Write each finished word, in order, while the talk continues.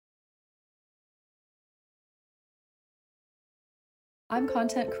I'm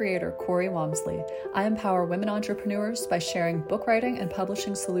content creator Corey Walmsley. I empower women entrepreneurs by sharing book writing and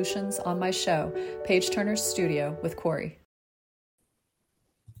publishing solutions on my show, Page Turner's Studio with Corey.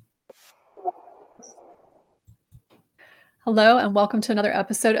 Hello, and welcome to another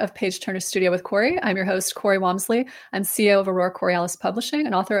episode of Page Turner's Studio with Corey. I'm your host, Corey Walmsley. I'm CEO of Aurora Coriolis Publishing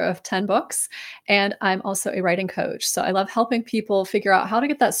and author of 10 books, and I'm also a writing coach. So I love helping people figure out how to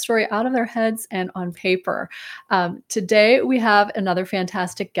get that story out of their heads and on paper. Today, we have another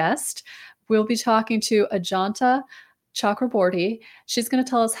fantastic guest. We'll be talking to Ajanta Chakraborty. She's going to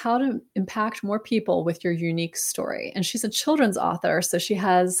tell us how to impact more people with your unique story. And she's a children's author, so she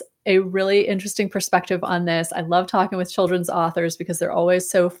has a really interesting perspective on this. I love talking with children's authors because they're always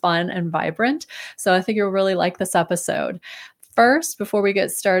so fun and vibrant. So I think you'll really like this episode. First, before we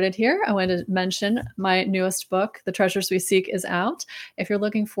get started here, I want to mention my newest book, The Treasures We Seek, is out. If you're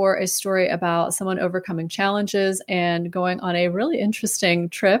looking for a story about someone overcoming challenges and going on a really interesting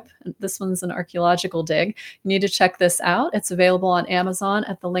trip, this one's an archaeological dig, you need to check this out. It's available on Amazon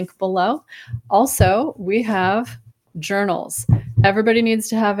at the link below. Also, we have journals. Everybody needs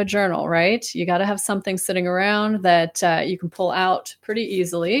to have a journal, right? You got to have something sitting around that you can pull out pretty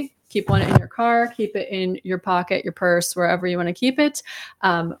easily. Keep one in your car, keep it in your pocket, your purse, wherever you want to keep it.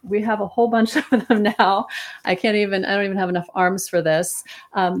 We have a whole bunch of them now. I don't even have enough arms for this.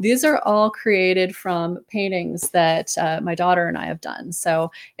 These are all created from paintings that my daughter and I have done.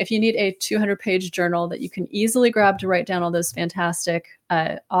 So if you need a 200-page journal that you can easily grab to write down all those fantastic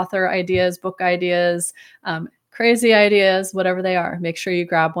author ideas, book ideas, crazy ideas, whatever they are, make sure you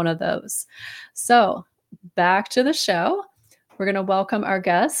grab one of those. So back to the show. We're going to welcome our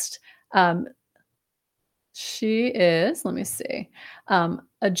guest. She is, Ajanta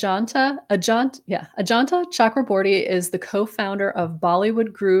Chakraborty is the co-founder of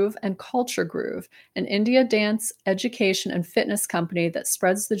Bollywood Groove and Culture Groove, an India dance, education, and fitness company that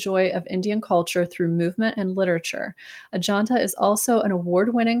spreads the joy of Indian culture through movement and literature. Ajanta is also an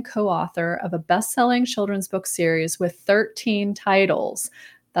award-winning co-author of a best-selling children's book series with 13 titles.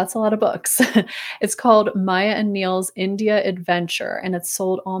 That's a lot of books. It's called Maya and Neil's India Adventure, and it's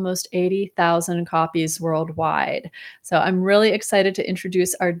sold almost 80,000 copies worldwide. So I'm really excited to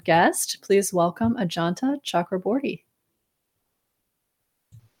introduce our guest. Please welcome Ajanta Chakraborty.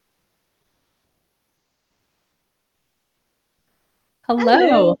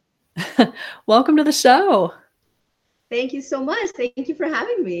 Hello. Welcome to the show. Thank you so much. Thank you for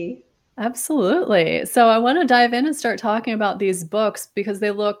having me. Absolutely. So I want to dive in and start talking about these books because they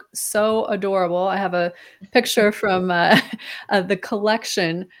look so adorable. I have a picture from the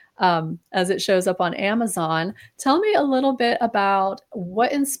collection as it shows up on Amazon. Tell me a little bit about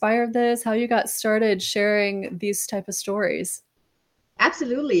what inspired this, how you got started sharing these type of stories.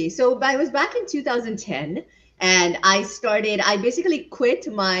 Absolutely. So I was back in 2010 and I basically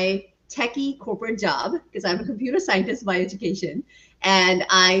quit my techie corporate job because I'm a computer scientist by education. And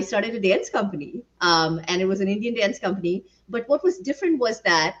I started a dance company, and it was an Indian dance company. But what was different was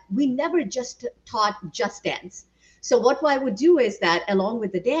that we never just taught just dance. So what I would do is that along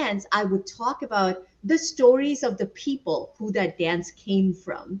with the dance, I would talk about the stories of the people who that dance came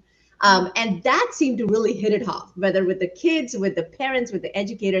from. And that seemed to really hit it off, whether with the kids, with the parents, with the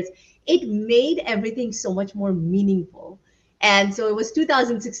educators. It made everything so much more meaningful. And so it was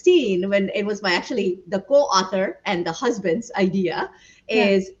 2016 when it was the co-author and the husband's idea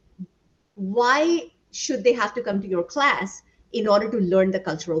is why should they have to come to your class in order to learn the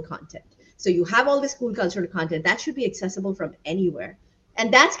cultural content? So you have all this cool cultural content that should be accessible from anywhere.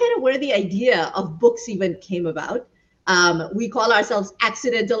 And that's kind of where the idea of books even came about. We call ourselves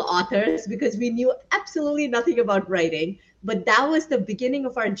accidental authors because we knew absolutely nothing about writing. But that was the beginning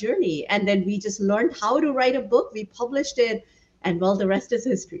of our journey. And then we just learned how to write a book. We published it. And well, the rest is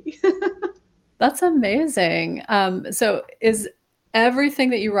history. That's amazing. So is everything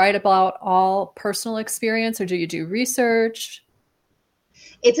that you write about all personal experience, or do you do research?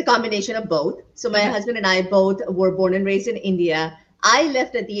 It's a combination of both. So my husband and I both were born and raised in India. I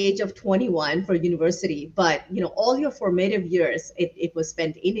left at the age of 21 for university, but all your formative years, it was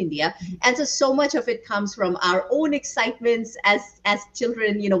spent in India. And so much of it comes from our own excitements as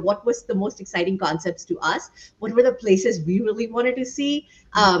children. What was the most exciting concepts to us? What were the places we really wanted to see?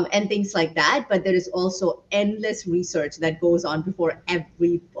 And things like that. But there is also endless research that goes on before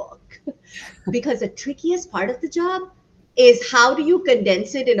every book. Because the trickiest part of the job is how do you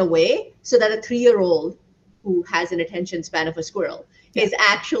condense it in a way so that a 3-year-old who has an attention span of a squirrel is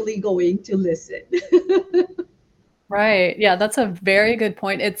actually going to listen. Right. Yeah, that's a very good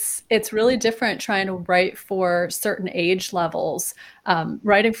point. It's really different trying to write for certain age levels.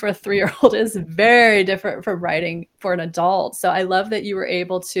 Writing for a 3-year-old is very different from writing for an adult. So I love that you were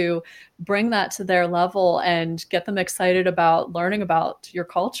able to bring that to their level and get them excited about learning about your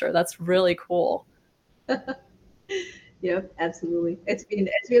culture. That's really cool. Yep, absolutely. It's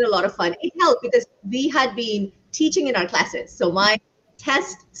been a lot of fun. It helped because we had been teaching in our classes. So my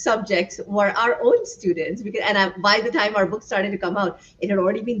test subjects were our own students because by the time our book started to come out, it had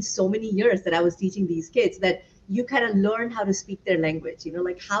already been so many years that I was teaching these kids that you kind of learn how to speak their language,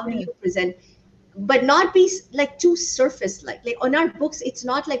 like how do Yeah. you present, but not be like too surface like on our books. It's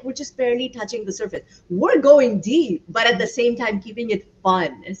not like we're just barely touching the surface. We're going deep, but at the same time keeping it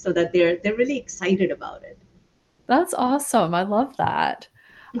fun so that they're really excited about it. That's awesome. I love that.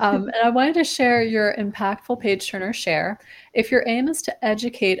 And I wanted to share your impactful page turner share. If your aim is to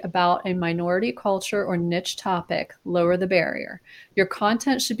educate about a minority culture or niche topic, lower the barrier. Your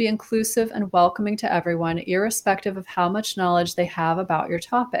content should be inclusive and welcoming to everyone, irrespective of how much knowledge they have about your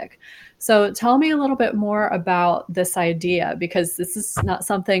topic. So tell me a little bit more about this idea, because this is not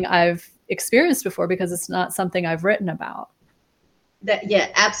something I've experienced before, because it's not something I've written about. Yeah,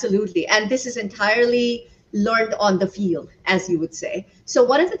 absolutely. And this is entirely learned on the field, as you would say. So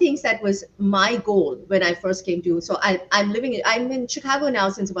one of the things that was my goal when I first came to, so I'm in Chicago now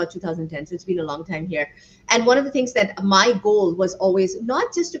since about 2010. So it's been a long time here. And one of the things that my goal was always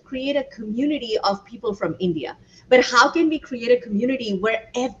not just to create a community of people from India, but how can we create a community where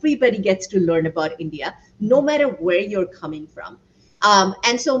everybody gets to learn about India, no matter where you're coming from.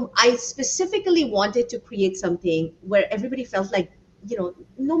 And so I specifically wanted to create something where everybody felt like,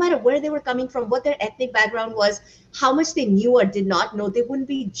 no matter where they were coming from, what their ethnic background was, how much they knew or did not know, they wouldn't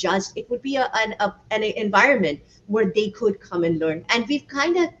be judged. It would be an environment where they could come and learn. And we've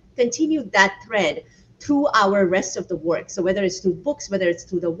kind of continued that thread through our rest of the work. So whether it's through books, whether it's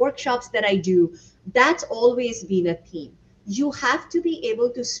through the workshops that I do, that's always been a theme. You have to be able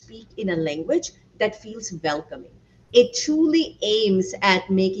to speak in a language that feels welcoming. It truly aims at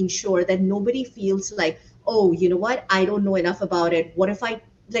making sure that nobody feels like, oh, you know what? I don't know enough about it. What if I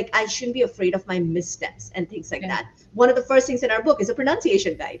shouldn't be afraid of my missteps and things like Yeah. that. One of the first things in our book is a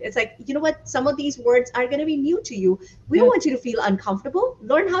pronunciation guide. It's like, you know what? Some of these words are going to be new to you. We don't Yeah. want you to feel uncomfortable.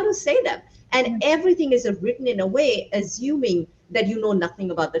 Learn how to say them. And everything is written in a way assuming that you know nothing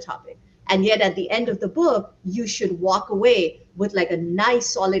about the topic. And yet at the end of the book, you should walk away with like a nice,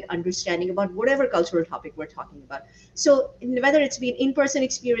 solid understanding about whatever cultural topic we're talking about. So whether it's been in-person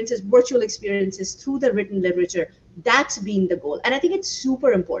experiences, virtual experiences, through the written literature, that's been the goal. And I think it's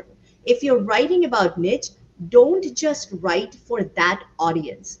super important. If you're writing about niche, don't just write for that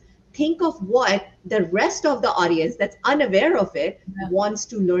audience. Think of what the rest of the audience that's unaware of it wants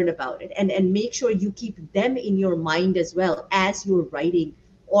to learn about it, and make sure you keep them in your mind as well as you're writing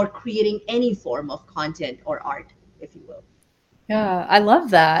or creating any form of content or art, if you will. Yeah, I love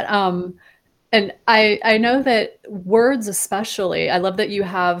that. And I know that words especially, I love that you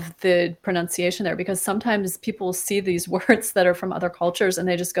have the pronunciation there, because sometimes people see these words that are from other cultures and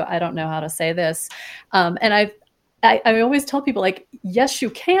they just go, I don't know how to say this. And I always tell people, like, yes, you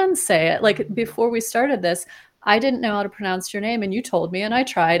can say it. Like, before we started this, I didn't know how to pronounce your name and you told me and I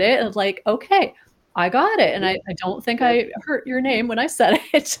tried it and like, okay, I got it. And I don't think Yeah. I hurt your name when I said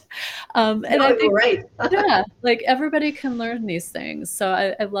it. And No, I you're think, right. yeah, like everybody can learn these things. So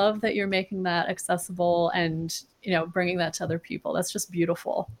I love that you're making that accessible and, bringing that to other people. That's just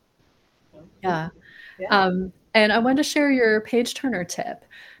beautiful. Yeah. Yeah. And I wanted to share your page turner tip.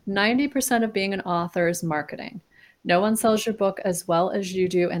 90% of being an author is marketing. No one sells your book as well as you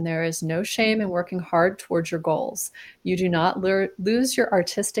do, and there is no shame in working hard towards your goals. You do not lose your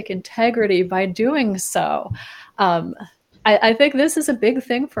artistic integrity by doing so. Um, I think this is a big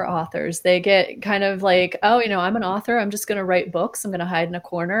thing for authors. They get kind of like, oh, I'm an author. I'm just going to write books. I'm going to hide in a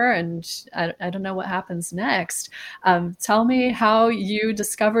corner, and I don't know what happens next. Tell me how you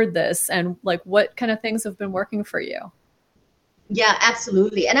discovered this and like what kind of things have been working for you. Yeah,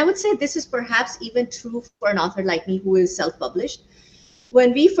 absolutely. And I would say this is perhaps even true for an author like me who is self-published.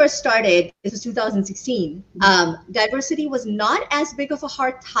 When we first started, this was 2016, diversity was not as big of a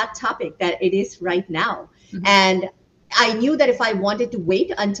hot topic that it is right now. Mhm. And I knew that if I wanted to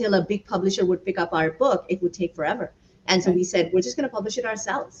wait until a big publisher would pick up our book, it would take forever. And so Right. we said, we're just going to publish it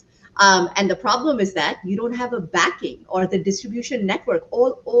ourselves. And the problem is that you don't have a backing or the distribution network,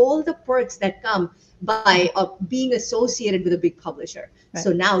 all the perks that come by being associated with a big publisher. Right.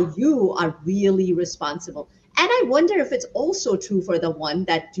 So now you are really responsible. And I wonder if it's also true for the one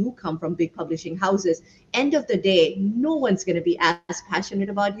that do come from big publishing houses. End of the day, no one's going to be as passionate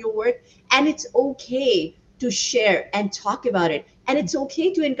about your work. And it's okay to share and talk about it. And it's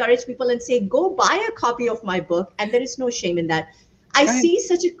okay to encourage people and say, go buy a copy of my book. And there is no shame in that. I Right. see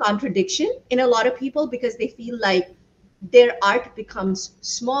such a contradiction in a lot of people because they feel like their art becomes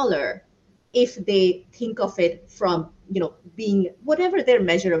smaller if they think of it from, being whatever their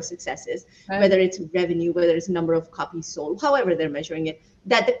measure of success is, Right. whether it's revenue, whether it's number of copies sold, however they're measuring it,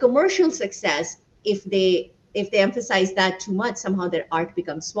 that the commercial success, if they emphasize that too much, somehow their art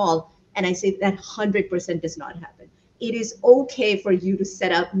becomes small. And I say that 100% does not happen. It is okay for you to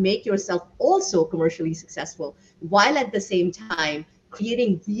set up, make yourself also commercially successful, while at the same time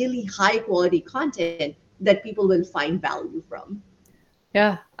creating really high quality content that people will find value from.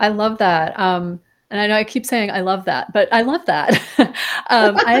 Yeah, I love that. And I know I keep saying I love that, but I love that.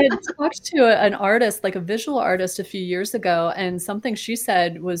 I had talked to an artist, like a visual artist, a few years ago, and something she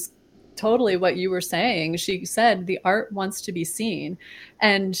said was totally what you were saying. She said the art wants to be seen.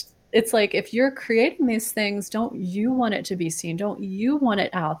 And it's like, if you're creating these things, don't you want it to be seen? Don't you want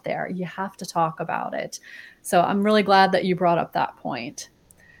it out there? You have to talk about it. So I'm really glad that you brought up that point.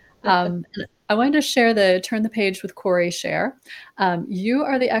 I wanted to share the Turn the Page with Corey share. You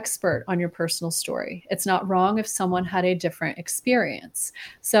are the expert on your personal story. It's not wrong if someone had a different experience.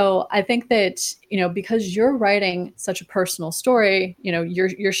 So I think that, because you're writing such a personal story,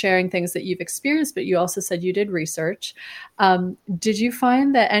 you're sharing things that you've experienced, but you also said you did research. Did you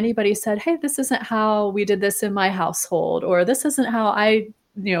find that anybody said, hey, this isn't how we did this in my household, or this isn't how I,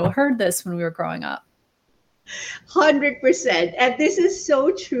 heard this when we were growing up? 100%. And this is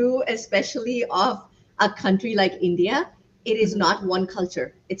so true, especially of a country like India. It is Mhm. not one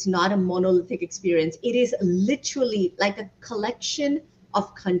culture, it's not a monolithic experience. It is literally like a collection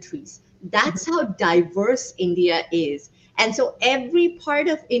of countries. That's how diverse India is. And so every part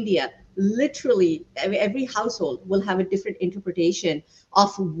of India, literally every household will have a different interpretation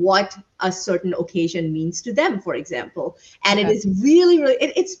of what a certain occasion means to them, for example. And it Okay. is really, really,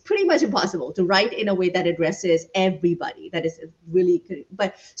 it's pretty much impossible to write in a way that addresses everybody. That is really,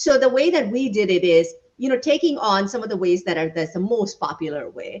 but so the way that we did it is, taking on some of the ways that's the most popular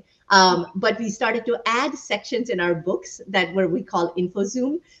way. But we started to add sections in our books that where we call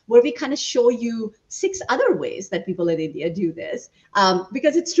InfoZoom, where we kind of show you 6 other ways that people in India do this.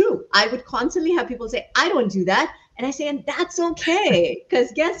 Because it's true. I would constantly have people say, I don't do that. And I say, and that's okay.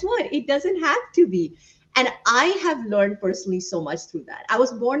 Because guess what? It doesn't have to be. And I have learned personally so much through that. I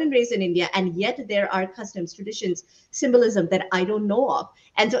was born and raised in India, and yet there are customs, traditions, symbolism that I don't know of.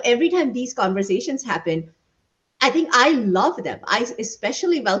 And so every time these conversations happen, I think I love them. I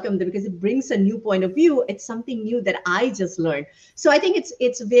especially welcome them because it brings a new point of view. It's something new that I just learned. So I think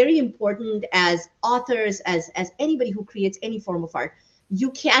it's very important as authors, as anybody who creates any form of art,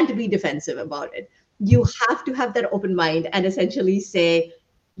 you can't be defensive about it. You have to have that open mind and essentially say,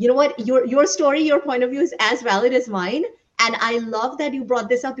 you know what, your story, your point of view is as valid as mine. And I love that you brought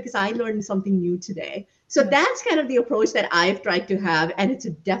this up because I learned something new today. So Yeah. that's kind of the approach that I've tried to have. And it's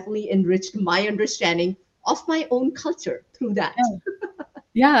definitely enriched my understanding of my own culture through that. Yeah.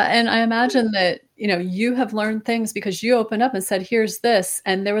 Yeah, and I imagine that, you have learned things because you opened up and said, "Here's this,"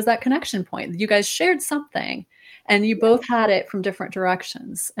 and there was that connection point. You guys shared something, and you Yeah, both had it from different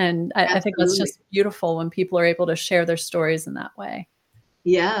directions, and I think that's absolutely. just beautiful when people are able to share their stories in that way.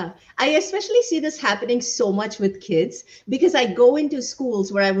 Yeah, I especially see this happening so much with kids because I go into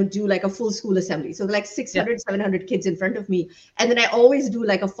schools where I would do like a full school assembly. So like Yeah. 600, 700 kids in front of me. And then I always do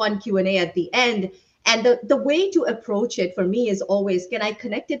like a fun Q&A at the end. And the way to approach it for me is always, can I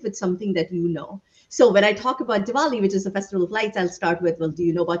connect it with something that you know? So when I talk about Diwali, which is the festival of lights, I'll start with, well, do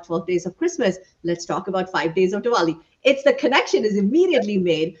you know about 12 days of Christmas? Let's talk about 5 days of Diwali. It's the connection is immediately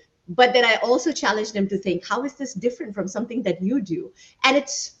made. But then I also challenge them to think, how is this different from something that you do? And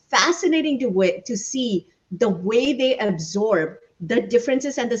it's fascinating to see the way they absorb the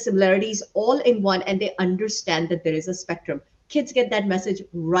differences and the similarities all in one, and they understand that there is a spectrum. Kids get that message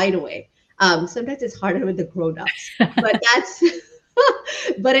right away. Sometimes it's harder with the grown-ups, but that's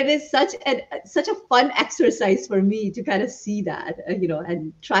but it is such a fun exercise for me to kind of see that,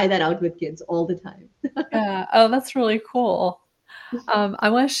 and try that out with kids all the time. Yeah. Oh, that's really cool. I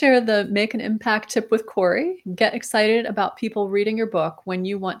want to share the make an impact tip with Corey. Get excited about people reading your book when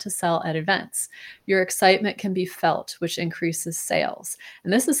you want to sell at events. Your excitement can be felt, which increases sales.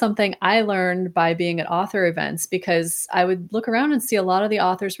 And this is something I learned by being at author events because I would look around and see a lot of the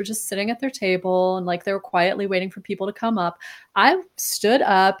authors were just sitting at their table and like they were quietly waiting for people to come up. I stood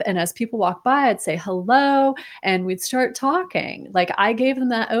up, and as people walked by, I'd say hello and we'd start talking. Like I gave them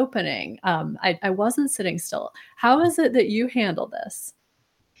that opening. I wasn't sitting still. How is it that you handle this?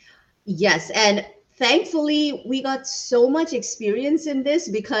 Yes, and thankfully we got so much experience in this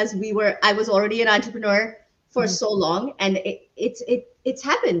because I was already an entrepreneur. for so long. And it's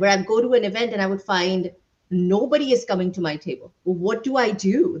happened where I'd go to an event and I would find nobody is coming to my table. What do I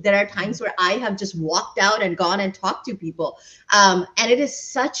do? There are times where I have just walked out and gone and talked to people. And it is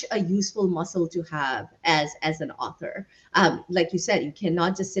such a useful muscle to have as an author. Like you said, you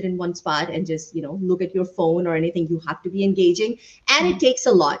cannot just sit in one spot and just, look at your phone or anything. You have to be engaging, and it takes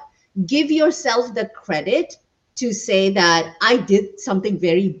a lot. Give yourself the credit to say that I did something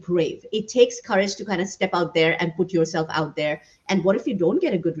very brave. It takes courage to kind of step out there and put yourself out there. And what if you don't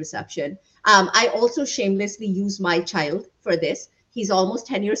get a good reception? I also shamelessly use my child for this. He's almost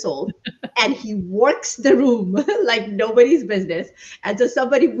 10 years old and he works the room like nobody's business. And so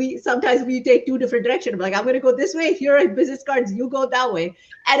sometimes we take two different directions. I'm like, I'm going to go this way. Here are business cards. You go that way.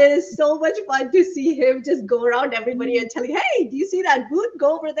 And it is so much fun to see him just go around everybody and telling, hey, do you see that booth?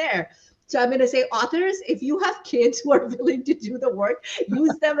 Go over there. So I'm going to say, authors, if you have kids who are willing to do the work,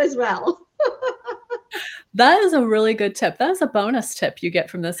 use them as well. That is a really good tip. That is a bonus tip you get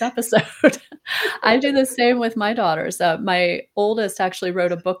from this episode. I do the same with my daughters. My oldest actually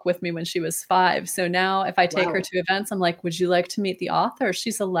wrote a book with me when she was 5. So now if I take her to events, I'm like, would you like to meet the author?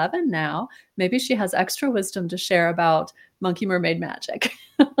 She's 11 now. Maybe she has extra wisdom to share about monkey mermaid magic.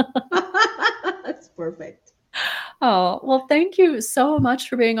 That's perfect. Oh, well, thank you so much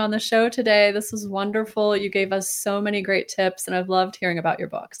for being on the show today. This was wonderful. You gave us so many great tips, and I've loved hearing about your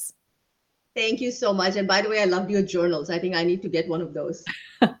books. Thank you so much. And by the way, I loved your journals. I think I need to get one of those.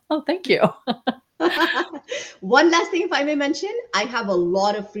 Oh, thank you. One last thing, if I may mention, I have a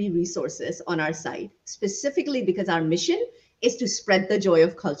lot of free resources on our site, specifically because our mission is to spread the joy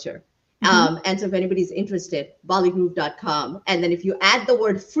of culture. And so if anybody's interested, bollygroove.com. And then if you add the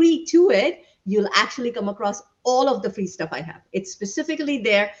word free to it, you'll actually come across all of the free stuff I have. It's specifically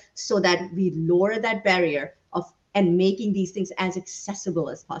there so that we lower that barrier and making these things as accessible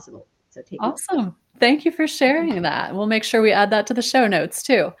as possible. So awesome. Thank you for sharing that. We'll make sure we add that to the show notes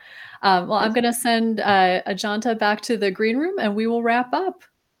too. Well, I'm going to send Ajanta back to the green room and we will wrap up.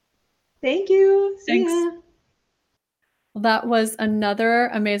 Thank you. Thanks. Well, that was another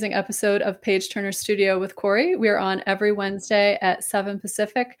amazing episode of Page Turner Studio with Corey. We are on every Wednesday at 7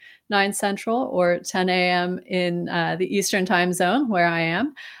 Pacific, 9 Central, or 10 a.m. in the Eastern time zone where I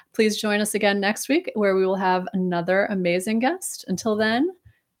am. Please join us again next week where we will have another amazing guest. Until then,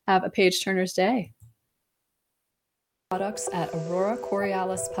 have a Page Turner's day. Products at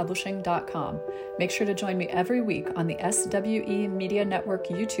auroracoriolispublishing.com. Make sure to join me every week on the SWE Media Network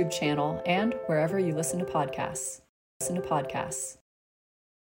YouTube channel and wherever you listen to podcasts.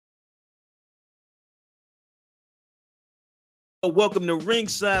 Welcome to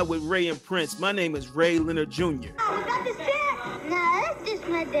Ringside with Ray and Prince. My name is Ray Leonard Jr. Oh, is that the set? No, that's just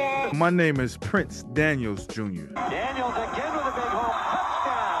my dad. My name is Prince Daniels Jr. Daniels again with a big home touchdown.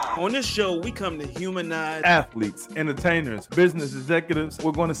 On this show, we come to humanize athletes, entertainers, business executives.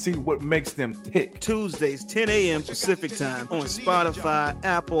 We're going to see what makes them tick. Tuesdays, 10 a.m. Pacific time on Spotify,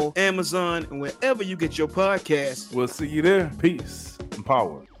 Apple, Amazon, and wherever you get your podcasts. We'll see you there. Peace and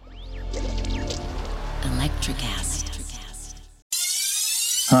power. Electricast.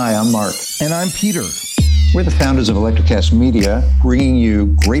 Hi, I'm Mark. And I'm Peter. We're the founders of Electricast Media, bringing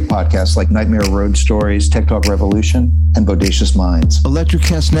you great podcasts like Nightmare Road Stories, Tech Talk Revolution, and Bodacious Minds.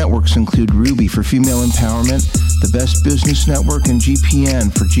 Electricast networks include Ruby for female empowerment, the Best Business Network, and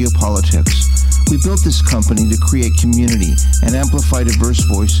GPN for geopolitics. We built this company to create community and amplify diverse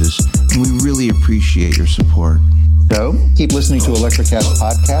voices, and we really appreciate your support. So keep listening to Electricast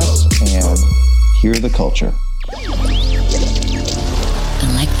podcasts and hear the culture.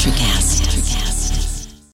 Electricast.